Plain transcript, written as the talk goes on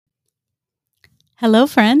Hello,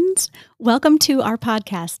 friends. Welcome to our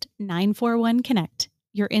podcast, 941 Connect,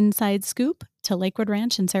 your inside scoop to Lakewood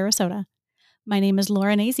Ranch and Sarasota. My name is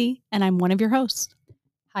Laura and Izzy, and I'm one of your hosts.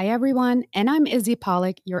 Hi, everyone, and I'm Izzy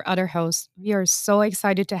Pollock, your other host. We are so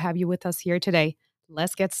excited to have you with us here today.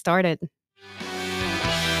 Let's get started.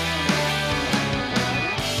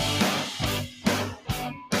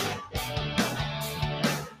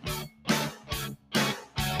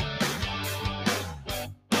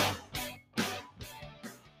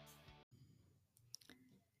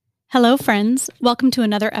 Hello, friends. Welcome to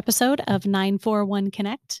another episode of 941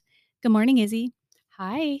 Connect. Good morning, Izzy.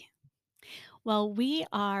 Hi. Well, we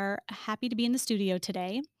are happy to be in the studio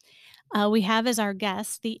today. We have as our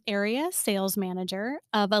guest the area sales manager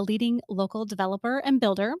of a leading local developer and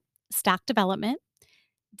builder, Stock Development,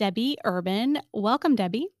 Debbie Urban. Welcome,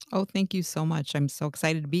 Debbie. Oh, thank you so much. I'm so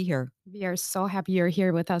excited to be here. We are so happy you're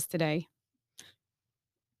here with us today.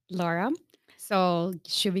 Laura, so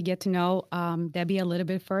should we get to know Debbie a little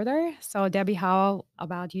bit further? So, Debbie, how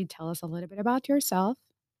about you tell us a little bit about yourself?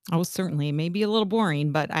 Oh, certainly. It may be a little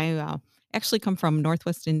boring, but I actually come from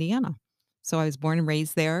Northwest Indiana. So I was born and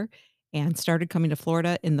raised there and started coming to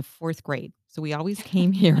Florida in the fourth grade. So we always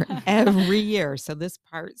came here every year. So this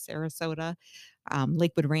part, Sarasota,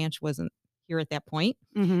 Lakewood Ranch wasn't here at that point.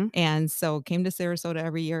 Mm-hmm. And so came to Sarasota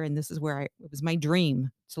every year. And this is where it was my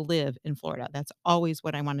dream to live in Florida. That's always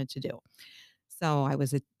what I wanted to do. So I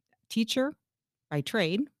was a teacher by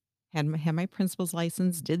trade, had my principal's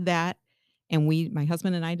license, did that, and my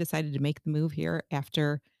husband and I decided to make the move here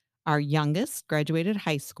after our youngest graduated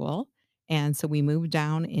high school, and so we moved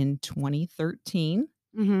down in 2013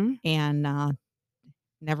 Mm-hmm. and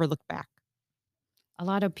never looked back. A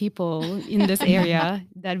lot of people in this area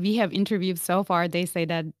that we have interviewed so far, they say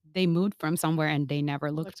that they moved from somewhere and they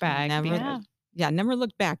never looked back. Never, because- never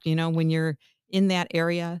looked back. You know, when you're in that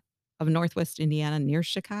area of Northwest Indiana near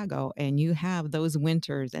Chicago, and you have those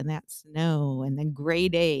winters and that snow and the gray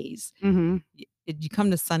days, Mhm. you come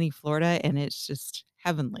to sunny Florida and it's just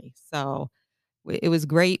heavenly. So it was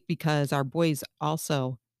great because our boys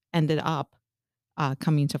also ended up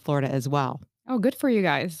coming to Florida as well. Oh, good for you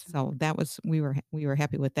guys. So that was we were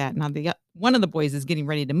happy with that. Now one of the boys is getting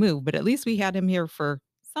ready to move, but at least we had him here for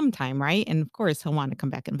some time, right? And of course, he'll want to come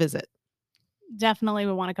back and visit. Definitely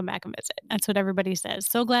would want to come back and visit. That's what everybody says.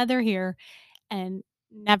 So glad they're here and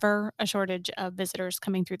never a shortage of visitors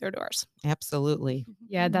coming through their doors. Absolutely.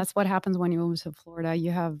 Yeah, that's what happens when you move to Florida.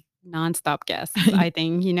 You have nonstop guests. I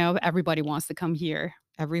think, everybody wants to come here.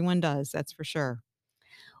 Everyone does, that's for sure.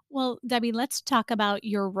 Well, Debbie, let's talk about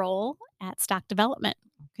your role at Stock Development.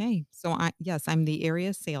 Okay. So I'm the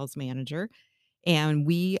area sales manager, and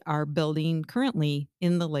we are building currently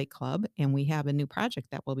in the Lake Club, and we have a new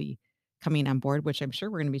project that will be coming on board, which I'm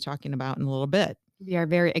sure we're going to be talking about in a little bit. We are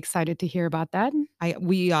very excited to hear about that.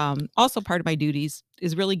 We also, part of my duties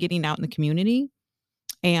is really getting out in the community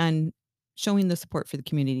and showing the support for the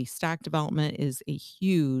community. Stock Development is a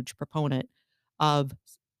huge proponent of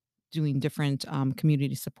doing different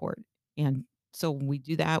community support, and so we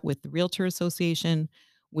do that with the Realtor Association,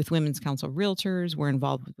 with Women's Council of Realtors. We're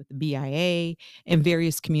involved with the BIA and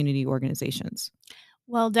various community organizations.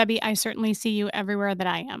 Well, Debbie, I certainly see you everywhere that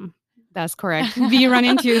I am. That's correct. We run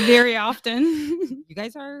into you very often. You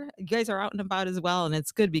guys are out and about as well, and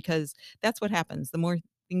it's good because that's what happens. The more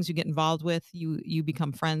things you get involved with, you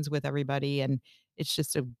become friends with everybody, and it's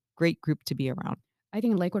just a great group to be around. I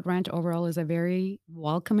think Lakewood Ranch overall is a very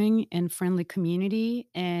welcoming and friendly community.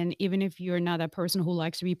 And even if you're not a person who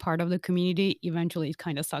likes to be part of the community, eventually it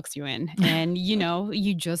kind of sucks you in. And,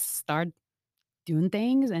 you just start doing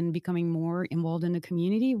things and becoming more involved in the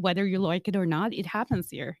community, whether you like it or not. It happens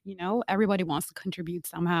here. Everybody wants to contribute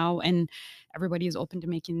somehow, and everybody is open to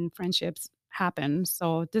making friendships happen.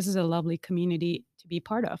 So this is a lovely community to be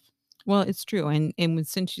part of. Well, it's true, and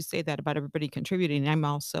since you say that about everybody contributing, I'm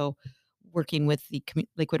also working with the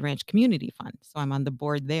Lakewood Ranch Community Fund, so I'm on the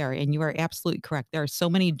board there. And you are absolutely correct. There are so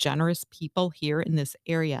many generous people here in this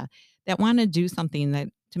area that want to do something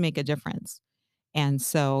to make a difference, and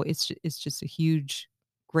so it's just a huge,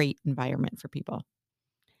 great environment for people.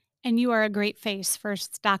 And you are a great face for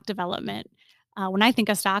Stock Development. When I think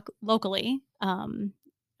of stock locally,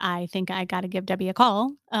 I think I got to give Debbie a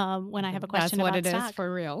call when I have a question That's what about it stock. is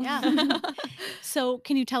for real. Yeah. So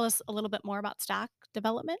can you tell us a little bit more about Stock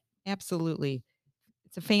Development? Absolutely.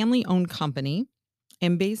 It's a family-owned company,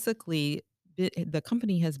 and basically, the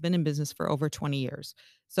company has been in business for over 20 years.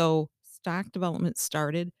 So, Stock Development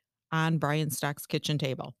started on Brian Stock's kitchen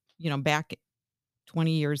table, back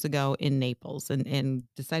 20 years ago in Naples, and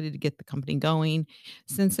decided to get the company going.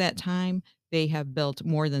 Since that time, They have built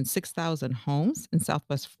more than 6,000 homes in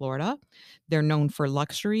Southwest Florida. They're known for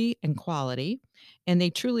luxury and quality, and they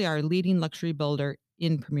truly are a leading luxury builder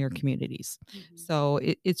in premier communities. Mhm. So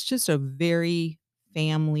it's just a very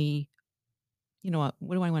family,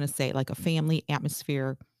 what do I want to say? Like a family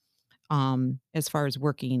atmosphere, as far as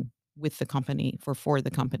working with the company for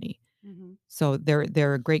the company. Mhm. So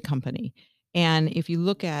they're a great company. And if you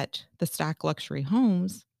look at the stock luxury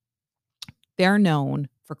homes, they're known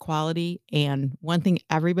for quality, and one thing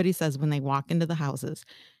everybody says when they walk into the houses,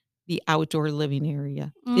 the outdoor living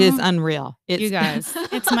area is Mhm. unreal. You It's guys,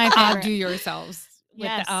 It's my outdo favorite. yourselves with the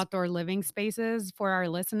Yes. outdoor living spaces. For our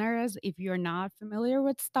listeners, if you're not familiar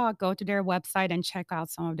with stock, go to their website and check out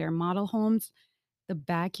some of their model homes. The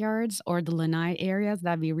backyards or the lanai areas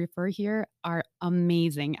that we refer here are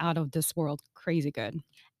amazing, out of this world, crazy good.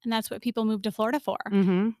 And that's what people move to Florida for.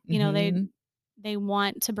 Mhm. You know, Mhm. they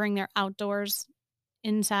want to bring their outdoors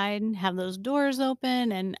inside, have those doors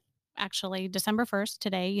open, and actually December 1st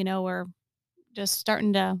today, we're just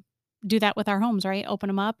starting to do that with our homes, right? Open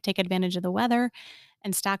them up, take advantage of the weather,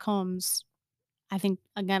 and stock homes, I think,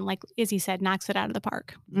 again, like Izzy said, knocks it out of the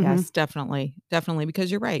park. Mhm. Yes, definitely, definitely, because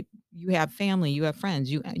you're right. You have family, you have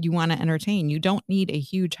friends, you wanna entertain. You don't need a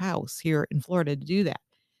huge house here in Florida to do that,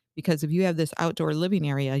 because if you have this outdoor living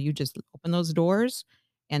area, you just open those doors,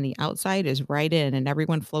 and the outside is right in, and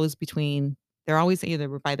everyone flows between. They're always either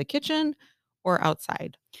by the kitchen or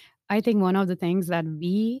outside. I think one of the things that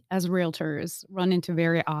we as realtors run into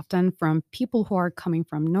very often from people who are coming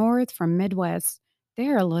from North, from Midwest,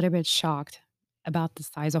 they're a little bit shocked about the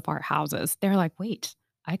size of our houses. They're like, wait,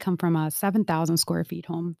 I come from a 7,000 square feet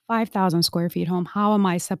home, 5,000 square feet home. How am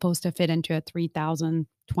I supposed to fit into a 3,000,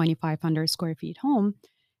 2,500 square feet home?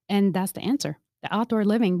 And that's the answer. The outdoor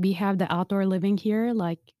living. We have the outdoor living here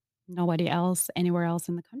like nobody else anywhere else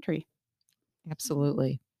in the country.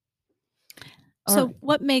 Absolutely. All So, right.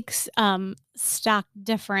 what makes stock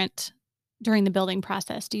different during the building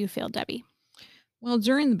process, do you feel, Debbie? Well,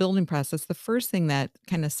 during the building process, the first thing that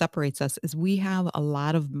kind of separates us is we have a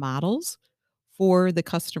lot of models for the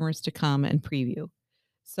customers to come and preview.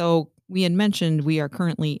 So we had mentioned we are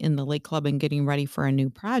currently in the Lake Club and getting ready for a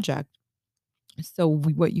new project. So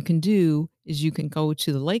what you can do is you can go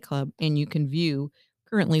to the Lake Club and you can view.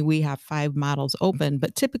 Currently, we have 5 models open,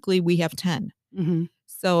 but typically we have 10. Mhm.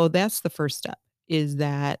 So that's the first step, is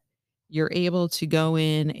that you're able to go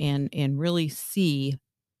in and really see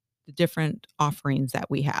the different offerings that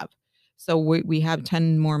we have. So we have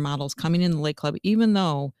 10 more models coming in the Lake Club, even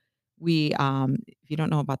though if you don't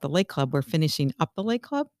know about the Lake Club, we're finishing up the Lake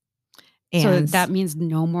Club. So And that means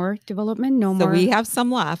no more development, no so we more. have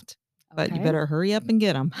some left, but you Okay. better hurry up and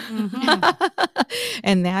get them. Mhm.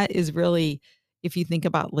 And that is really, if you think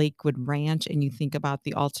about Lakewood Ranch and you think about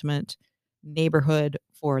the ultimate neighborhood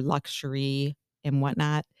for luxury and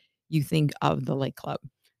whatnot, you think of the Lake Club.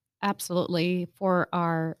 Absolutely. For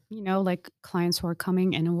our, like clients who are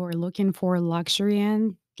coming and who are looking for luxury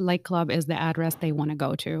in, Lake Club is the address they want to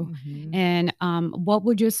go to. Mhm. And what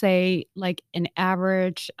would you say, like an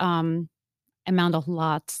average amount of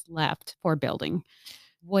lots left for building?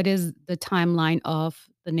 What is the timeline of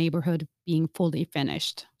the neighborhood being fully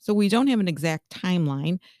finished? So we don't have an exact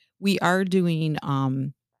timeline. We are doing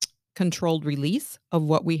controlled release of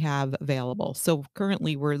what we have available. So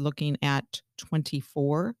currently we're looking at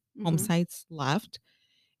 24 home Hmm. sites left.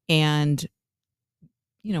 And,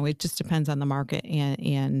 it just depends on the market,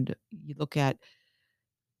 and you look at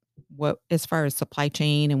what, as far as supply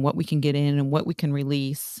chain and what we can get in and what we can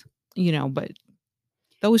release, but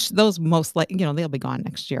those most like, they'll be gone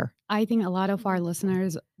next year. I think a lot of our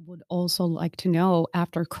listeners would also like to know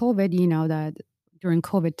after COVID, that during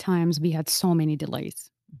COVID times, we had so many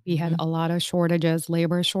delays. We had Mhm. a lot of shortages,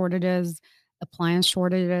 labor shortages, appliance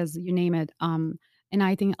shortages, you name it. And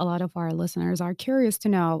I think a lot of our listeners are curious to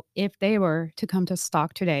know if they were to come to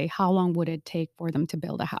stock today, how long would it take for them to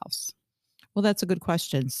build a house? Well, that's a good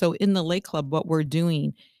question. So in the Lake Club, what we're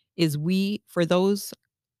doing is for those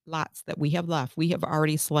lots that we have left, we have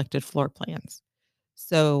already selected floor plans.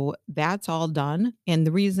 So that's all done. And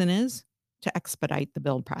the reason is to expedite the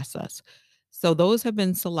build process. So those have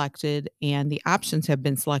been selected and the options have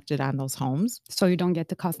been selected on those homes. So you don't get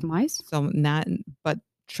to customize? So not, but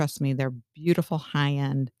trust me, they're beautiful high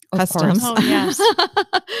end Of customs. course. Oh, yes.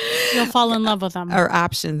 You'll fall in love with them. Or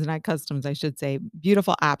options, not customs, I should say.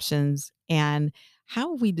 Beautiful options. And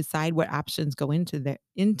how we decide what options go into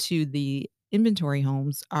the inventory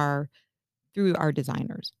homes are through our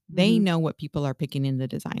designers. They Mhm. know what people are picking in the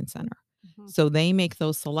design center. Mhm. So they make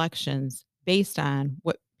those selections based on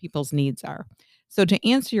what people's needs are. So to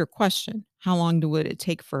answer your question, how long would it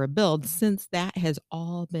take for a build? Since that has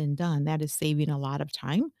all been done, that is saving a lot of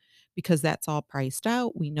time because that's all priced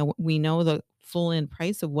out. We know the full end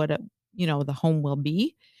price of what the home will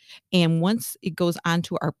be. And once it goes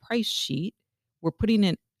onto our price sheet, we're putting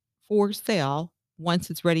it for sale once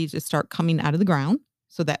it's ready to start coming out of the ground.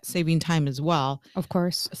 So that's saving time as well. Of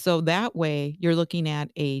course. So that way you're looking at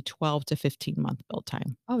a 12 to 15-month build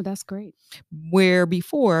time. Oh, that's great. Where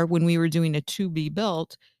before, when we were doing a to be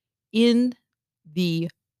built in the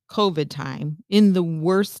COVID time, in the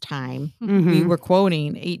worst time, we were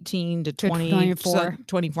quoting 18 to To 20, 24.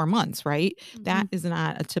 24 months, right? That Mhm. is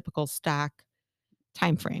not a typical stock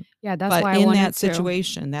time frame. Yeah, that's But why I in wanted that to.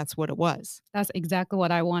 situation, that's what it was. That's exactly what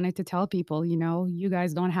I wanted to tell people. You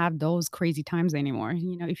guys don't have those crazy times anymore.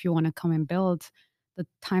 If you want to come and build, the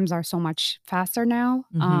times are so much faster now.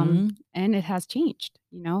 Mhm. And it has changed.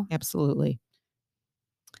 Absolutely.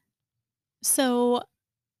 So,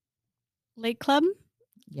 Lake Club,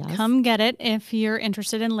 Yes. come get it if you're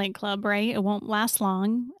interested in Lake Club, right? It won't last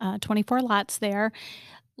long. 24 lots there.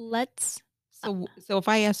 Let's So if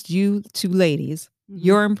I asked you two ladies Mhm.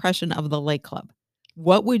 your impression of the Lake Club,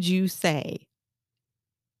 what would you say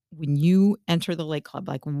when you enter the Lake Club?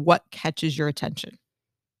 Like, what catches your attention?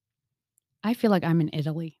 I feel like I'm in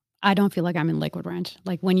Italy. I don't feel like I'm in Lakewood Ranch.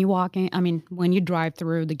 Like when you walk in, I mean, when you drive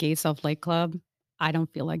through the gates of Lake Club, I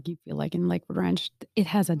don't feel like you feel like in Lakewood Ranch. It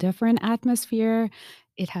has a different atmosphere.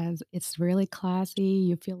 It's really classy.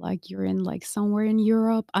 You feel like you're in like somewhere in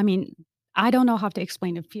Europe. I mean, I don't know how to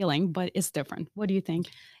explain the feeling, but it's different. What do you think?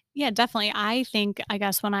 Yeah, definitely. I think, I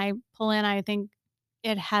guess when I pull in, I think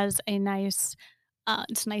it has a nice,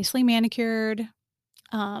 it's nicely manicured.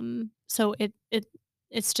 So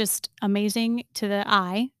it's just amazing to the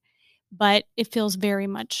eye, but it feels very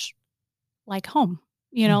much like home.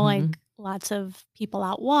 Mhm. Like lots of people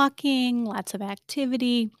out walking, lots of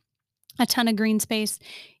activity, a ton of green space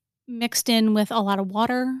mixed in with a lot of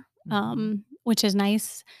water, Mhm. which is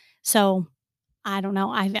nice. So I don't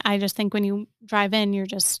know. I just think when you drive in, you're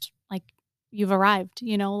just like you've arrived.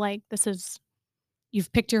 Like this is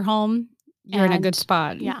you've picked your home, You're in a good and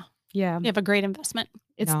spot. yeah, Yeah. you have a great investment.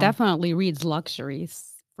 It's No. definitely reads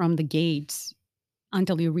luxuries from the gates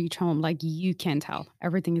until you reach home. Like you can tell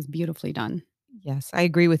everything is beautifully done. Yes, I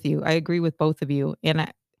agree with you. I agree with both of you.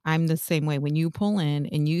 And I'm the same way. When you pull in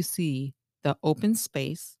and you see the open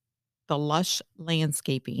space, the lush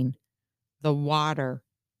landscaping, the water,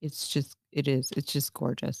 it's just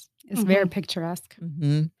gorgeous. It's very Mhm. picturesque.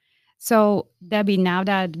 Mhm. So, Debbie, now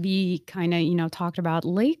that we kind of talked about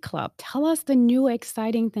Lake Club, tell us the new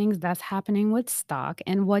exciting things that's happening with stock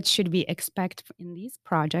and what should we expect in these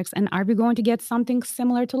projects? And are we going to get something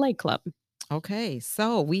similar to Lake Club? Okay,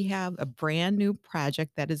 so we have a brand new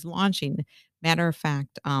project that is launching. Matter of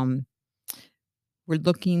fact, we're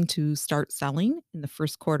looking to start selling in the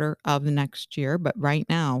first quarter of the next year, but right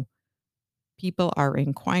now people are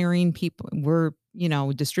inquiring, people we're,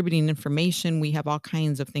 distributing information. We have all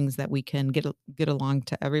kinds of things that we can get along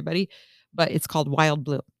to everybody, but it's called Wild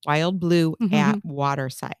Blue at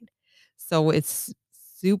Waterside. So it's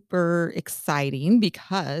super exciting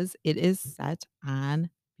because it is set on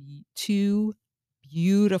two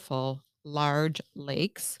beautiful large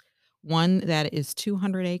lakes. One that is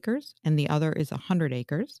 200 acres and the other is 100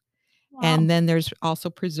 acres. Wow. And then there's also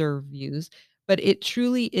preserve views, but it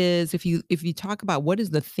truly is if you talk about what is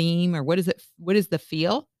the theme or what is the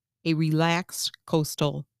feel, a relaxed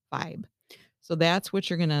coastal vibe. So that's what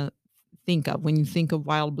you're going to think of when you think of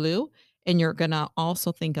Wild Blue, and you're going to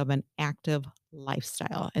also think of an active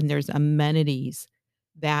lifestyle, and there's amenities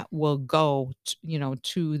that will go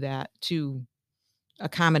to that to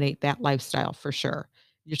accommodate that lifestyle for sure.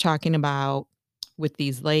 You're talking about with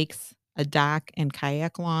these lakes, a dock and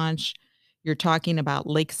kayak launch. You're talking about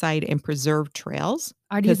lakeside and preserve trails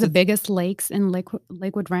Are these because the it's biggest lakes in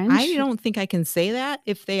Lakewood I Ranch? don't think I can say that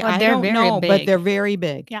if they But I they're don't very know, but they're big. very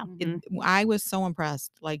big. Yeah. It Mhm. I was so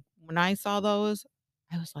impressed. Like when I saw those,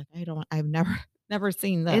 I was like, I've never never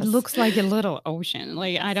seen It this. looks like a little ocean.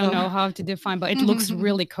 Like, I don't So know how to define, but it looks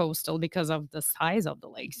really coastal because of the size of the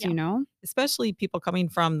lakes, Yeah. you know? especially people coming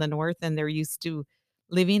from the north and they're used to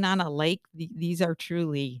living on a lake. These are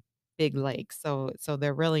truly big lakes, so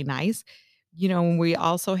they're really nice. We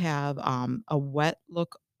also have a wetland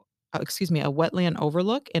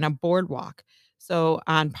overlook and a boardwalk. So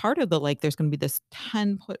on part of the lake, there's going to be this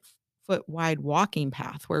 10-foot wide walking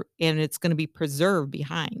path and it's going to be preserved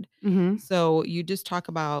behind. Mhm. So you just talk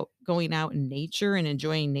about going out in nature and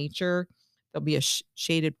enjoying nature. There'll be a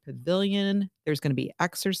shaded pavilion. There's going to be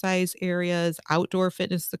exercise areas, outdoor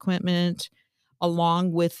fitness equipment,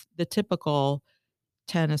 along with the typical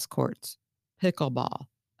tennis courts, pickleball,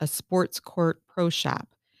 a sports court pro shop.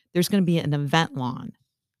 There's gonna be an event lawn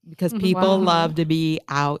because people Wow. love to be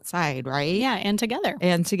outside, right? Yeah, and together.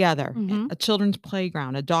 And together. Mhm. A children's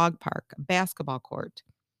playground, a dog park, a basketball court,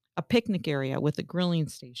 a picnic area with a grilling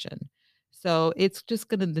station. So it's just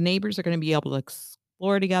gonna the neighbors are gonna be able to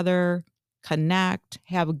explore together, connect,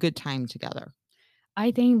 have a good time together. I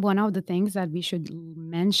think one of the things that we should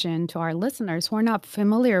mention to our listeners who are not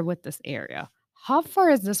familiar with this area, how far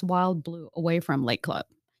is this Wild Blue away from Lake Club?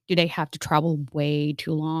 Do they have to travel way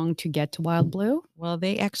too long to get to Wild Blue? Well,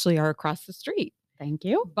 they actually are across the street. Thank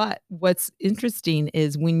you. But what's interesting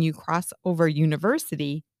is when you cross over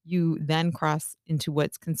University, you then cross into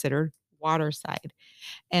what's considered Waterside.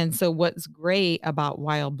 And so what's great about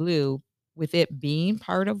Wild Blue, with it being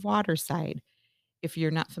part of Waterside, if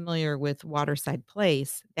you're not familiar with Waterside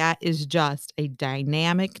Place, that is just a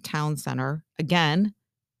dynamic town center. Again,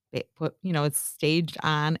 they put, it's staged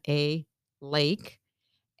on a lake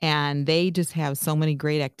and they just have so many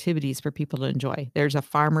great activities for people to enjoy. There's a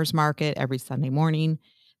farmer's market every Sunday morning.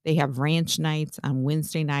 They have ranch nights on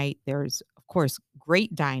Wednesday night. There's, of course,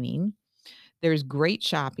 great dining. There's great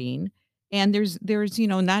shopping. And there's,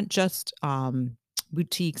 not just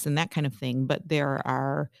boutiques and that kind of thing, but there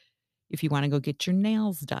are if you wanna go get your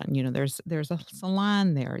nails done, there's a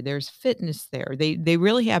salon there, there's fitness there. They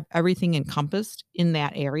really have everything encompassed in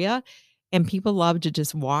that area, and people love to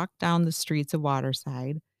just walk down the streets of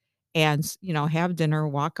Waterside and, have dinner,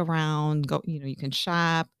 walk around, you can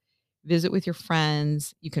shop, visit with your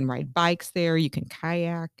friends, you can ride bikes there, you can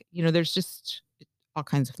kayak, there's just all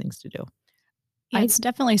kinds of things to do. Yeah, I it's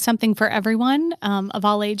definitely something for everyone, of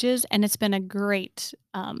all ages, and it's been a great,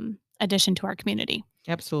 addition to our community.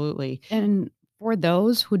 Absolutely. And for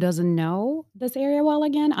those who doesn't know this area well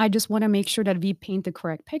again, I just want to make sure that we paint the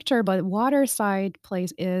correct picture. But Waterside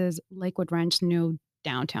Place is Lakewood Ranch new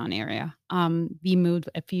downtown area. We moved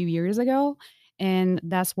a few years ago, and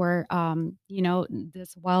that's where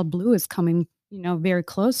this Wild Blue is coming. Very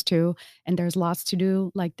close to, and there's lots to do,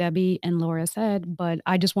 like Debbie and Laura said. But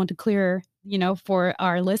I just want to clear, for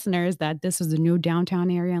our listeners that this is the new downtown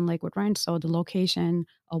area in Lakewood Ranch, so the location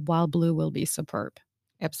of Wild Blue will be superb.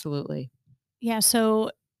 Absolutely. Yeah,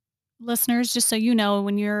 so listeners, just so you know,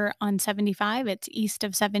 when you're on 75, it's east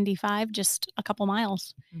of 75, just a couple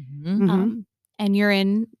miles. Mhm. Mhm. Um, and you're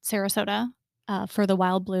in Sarasota, for the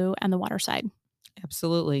Wild Blue and the Waterside.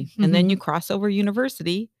 Absolutely, and then you cross over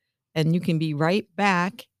University, and you can be right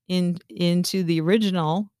back into the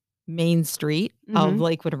original main street of Mhm.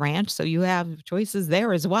 Lakewood Ranch, so you have choices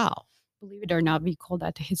there as well. Believe it or not, we call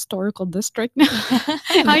that the historical district now.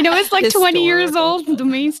 I know it's like 20 years Historical. old, the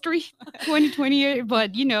main street, 2028,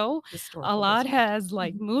 but, a Historical lot district. has,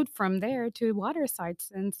 like, Mhm. moved from there to Waterside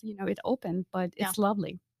since, it opened, but Yeah. it's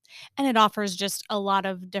lovely. And it offers just a lot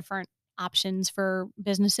of different options for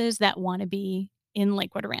businesses that wanna be in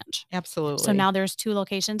Lakewood Ranch. So Absolutely. now there's 2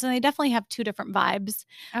 locations, and they definitely have 2 different vibes,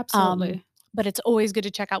 Absolutely. but it's always good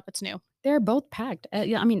to check out what's new. They're both packed.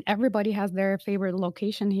 Yeah, I mean, everybody has their favorite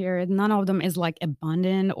location here. None of them is like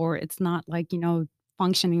abundant or it's not like,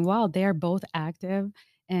 functioning well. They are both active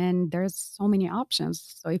and there's so many options.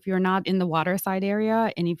 So if you're not in the waterside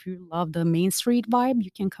area and if you love the Main Street vibe,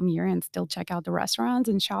 you can come here and still check out the restaurants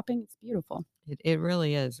and shopping. It's beautiful. It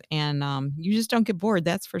really is, and, you just don't get bored,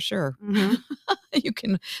 that's for sure. Mhm. You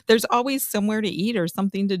can there's always somewhere to eat or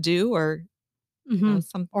something to do or, Mhm. Or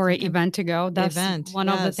some an kind event to go. That's event. one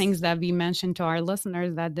of the Yes. things that we mentioned to our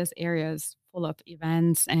listeners that this area is full of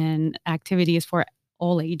events and activities for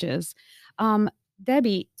all ages. Um,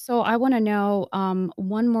 Debbie, so I want to know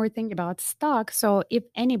one more thing about stock. So, if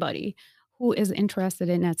anybody who is interested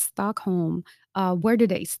in a stock home, where do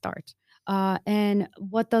they start? And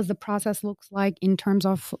what does the process looks like in terms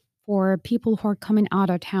of for people who are coming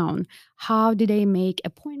out of town? How do they make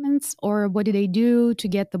appointments or what do they do to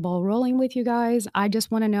get the ball rolling with you guys? I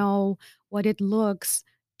just want to know what it looks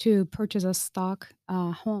to purchase a stock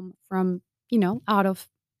home from, out of,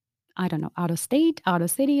 I don't know, out of state, out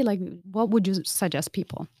of city. Like, what would you suggest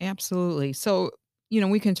people? Absolutely. So,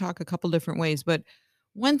 we can talk a couple different ways, but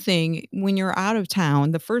one thing when you're out of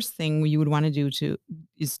town, the first thing you would want to do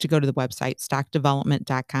is to go to the website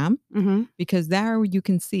stockdevelopment.com Hmm. because there you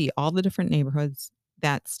can see all the different neighborhoods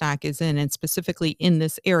that stock is in and specifically in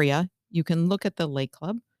this area, you can look at the Lake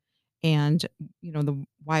Club and the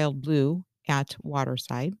Wild Blue at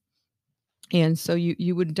Waterside. And so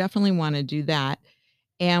you would definitely want to do that.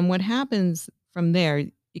 And what happens from there,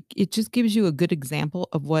 it just gives you a good example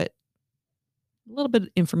of what a little bit of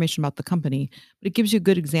information about the company, but it gives you a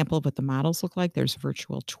good example of what the models look like. There's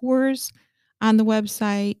virtual tours on the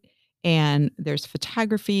website, and there's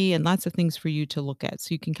photography and lots of things for you to look at. So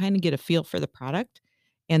you can kind of get a feel for the product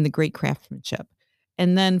and the great craftsmanship.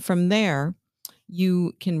 And then from there,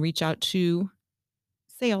 you can reach out to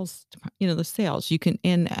the sales. You can,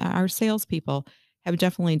 and our salespeople have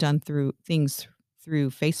definitely done through things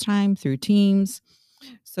through FaceTime, through Teams.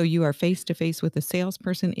 So you are face to face with a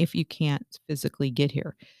salesperson if you can't physically get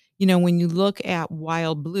here. When you look at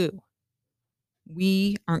Wild Blue,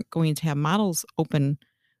 we aren't going to have models open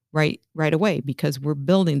right away because we're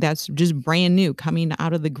building. That's just brand new coming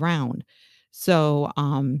out of the ground. So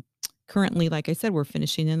currently, like I said, we're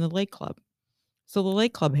finishing in the Lake Club. So the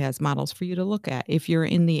Lake Club has models for you to look at if you're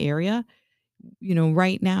in the area.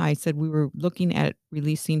 Right now, I said we were looking at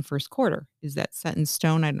releasing first quarter. Is that set in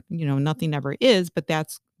stone? Nothing ever is, but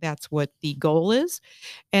that's what the goal is.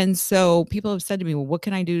 And so people have said to me, well, what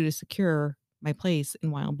can I do to secure my place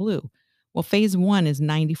in Wild Blue? Well, phase one is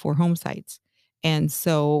 94 home sites. And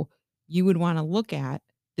so you would want to look at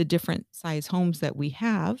the different size homes that we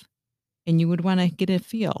have, and you would want to get a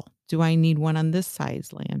feel. Do I need one on this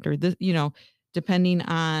size land or this, depending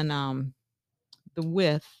on the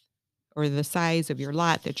width or the size of your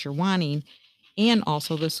lot that you're wanting, and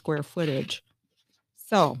also the square footage.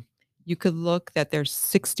 So you could look that there's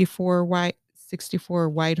 64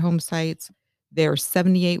 wide home sites, there's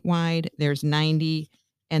 78 wide, there's 90,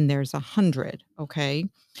 and there's 100. Okay.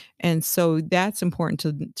 And so that's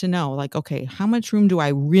important to know, like, okay, how much room do I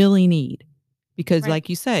really need? Because Right. like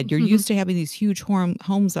you said, you're used to having these huge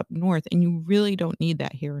homes up north, and you really don't need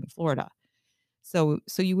that here in Florida. So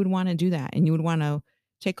you would wanna do that, and you would wanna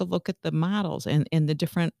take a look at the models and the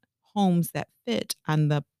different homes that fit on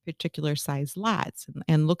the particular size lots,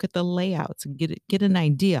 and look at the layouts and get an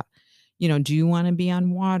idea. Do you wanna be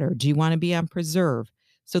on water? Do you wanna be on preserve?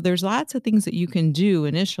 So there's lots of things that you can do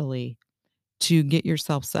initially to get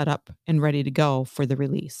yourself set up and ready to go for the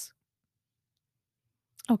release.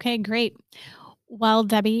 Okay, great. Well,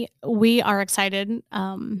 Debbie, we are excited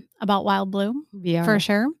about Wild Blue We for are.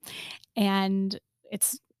 sure. And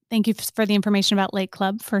it's thank you for the information about Lake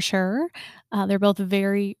Club for sure. They're both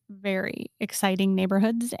very, very exciting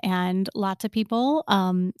neighborhoods, and lots of people.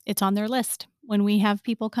 It's on their list. When we have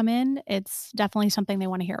people come in, it's definitely something they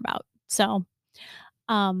want to hear about. So,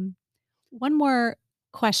 um, one more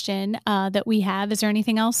question that we have: is there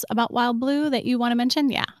anything else about Wild Blue that you want to mention?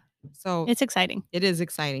 Yeah, So it's exciting. it is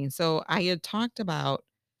exciting. So I had talked about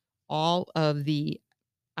all of the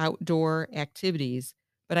outdoor activities,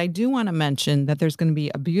 but I do wanna mention that there's gonna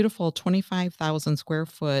be a beautiful 25,000 square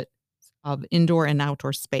foot of indoor and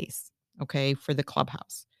outdoor space, okay, for the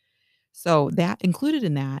clubhouse. So that included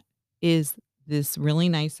in that is this really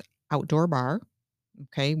nice outdoor bar,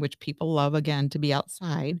 okay, which people love again to be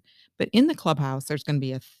outside. But in the clubhouse, there's going to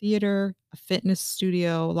be a theater, a fitness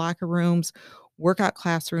studio, locker rooms, workout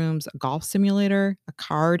classrooms, a golf simulator, a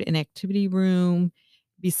card and activity room,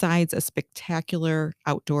 besides a spectacular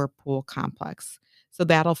outdoor pool complex. So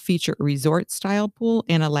that'll feature a resort style pool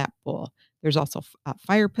and a lap pool. There's also a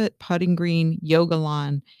fire pit, putting green, yoga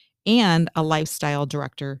lawn, and a lifestyle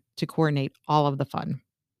director to coordinate all of the fun.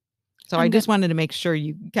 So I I'm just good. wanted to make sure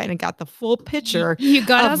you kinda got the full picture You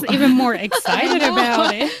got of us even more I excited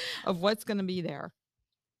about know. it. of what's gonna be there.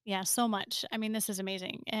 Yeah, so much. I mean, this is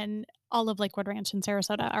amazing. And all of Lakewood Ranch and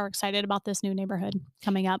Sarasota are excited about this new neighborhood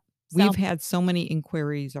coming up. We've So, had so many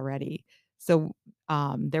inquiries already. So,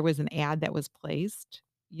 there was an ad that was placed,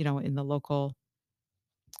 in the local,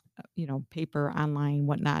 paper, online,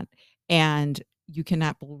 whatnot, and you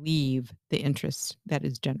cannot believe the interest that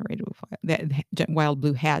is generated with that Wild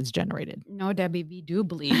Blue has generated. No, Debbie, we do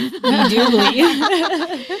believe. We do believe.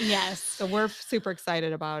 yes. So we're super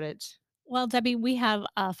excited about it. Well, Debbie, we have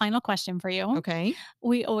a final question for you. Okay.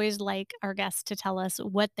 We always like our guests to tell us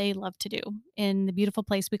what they love to do in the beautiful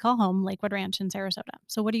place we call home, Lakewood Ranch in Sarasota.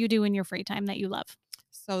 So, what do you do in your free time that you love?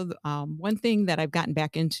 So, one thing that I've gotten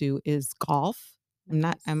back into is golf. I'm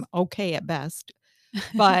Nice. okay at best,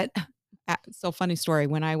 but so funny story.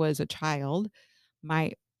 When I was a child,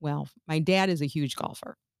 my dad is a huge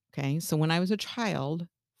golfer. Okay, so when I was a child,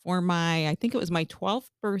 I think it was my 12th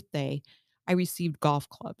birthday, I received golf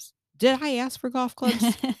clubs. Did I ask for golf clubs?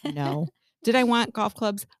 No. Did I want golf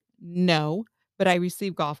clubs? No. But I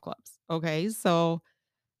received golf clubs. Okay, so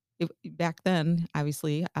back then,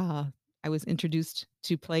 obviously, I was introduced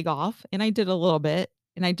to play golf, and I did a little bit,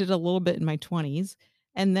 and I did a little bit in my 20s,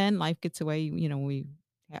 and then life gets away. We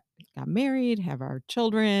ha- got married, have our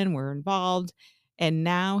children, we're involved, and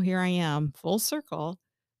now here I am, full circle.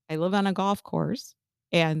 I live on a golf course,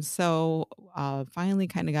 and so finally,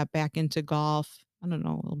 kind of got back into golf. I don't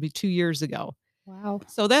know; it'll be 2 years ago. Wow.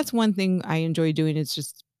 So that's one thing I enjoy doing is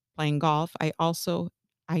just playing golf. I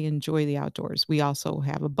enjoy the outdoors. We also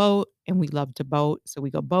have a boat and we love to boat, so we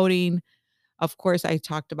go boating. Of course, I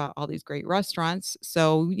talked about all these great restaurants.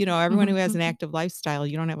 So, everyone who has an active lifestyle,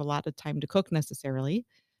 you don't have a lot of time to cook necessarily.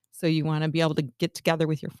 So you want to be able to get together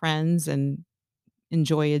with your friends and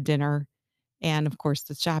enjoy a dinner. And of course,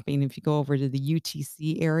 the shopping. If you go over to the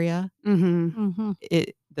UTC area, Mhm.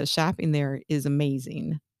 the shopping there is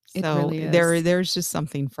amazing. It So really is. there's just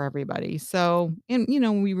something for everybody. So, and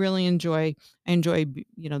we really I enjoy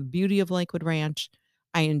the beauty of Lakewood Ranch.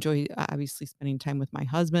 I enjoy obviously spending time with my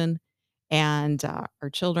husband and our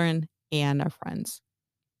children and our friends.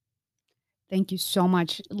 Thank you so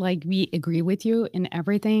much. Like, we agree with you in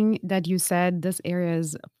everything that you said. This area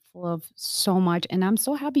is full of so much, and I'm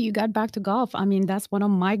so happy you got back to golf. I mean, that's one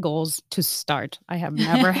of my goals to start. I have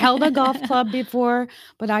never held a golf club before,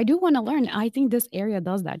 but I do want to learn. I think this area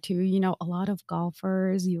does that too. A lot of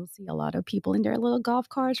golfers, you'll see a lot of people in their little golf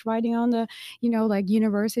carts riding on the, like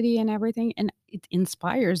university and everything. And it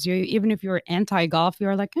inspires you. Even if you're anti-golf,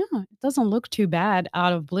 you're like, oh, it doesn't look too bad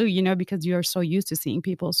out of blue, because you're so used to seeing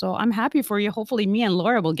people. So I'm happy for you. Hopefully me and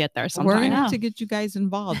Laura will get there We're gonna sometime. have Yeah. to get you guys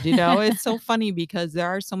involved. It's so funny because there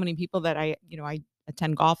are so many people that I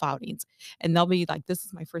attend golf outings, and they'll be like, "This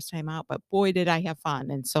is my first time out, but boy, did I have fun!"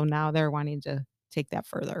 And so now they're wanting to take that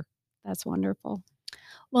further. That's wonderful.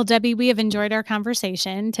 Well, Debbie, we have enjoyed our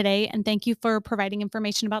conversation today, and thank you for providing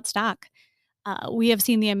information about stock. We have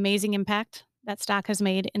seen the amazing impact that stock has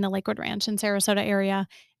made in the Lakewood Ranch and Sarasota area,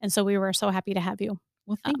 and so we were so happy to have you.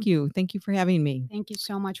 Well, thank Um, you. Thank you for having me. Thank you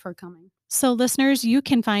so much for coming. so, listeners, you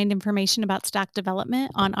can find information about stock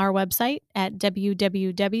development on our website at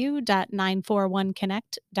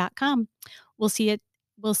www.941connect.com. We'll see it.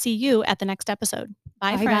 We'll see you at the next episode.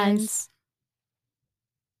 Bye, Bye, guys. friends.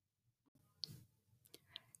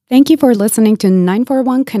 Thank you for listening to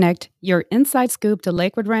 941 Connect, your inside scoop to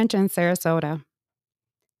Lakewood Ranch and Sarasota.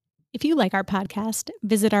 If you like our podcast,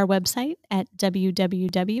 visit our website at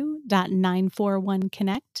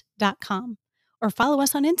www.941connect.com or follow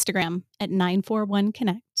us on Instagram at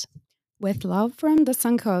 941connect. With love from the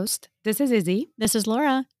Suncoast, this is Izzy. This is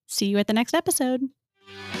Laura. See you at the next episode.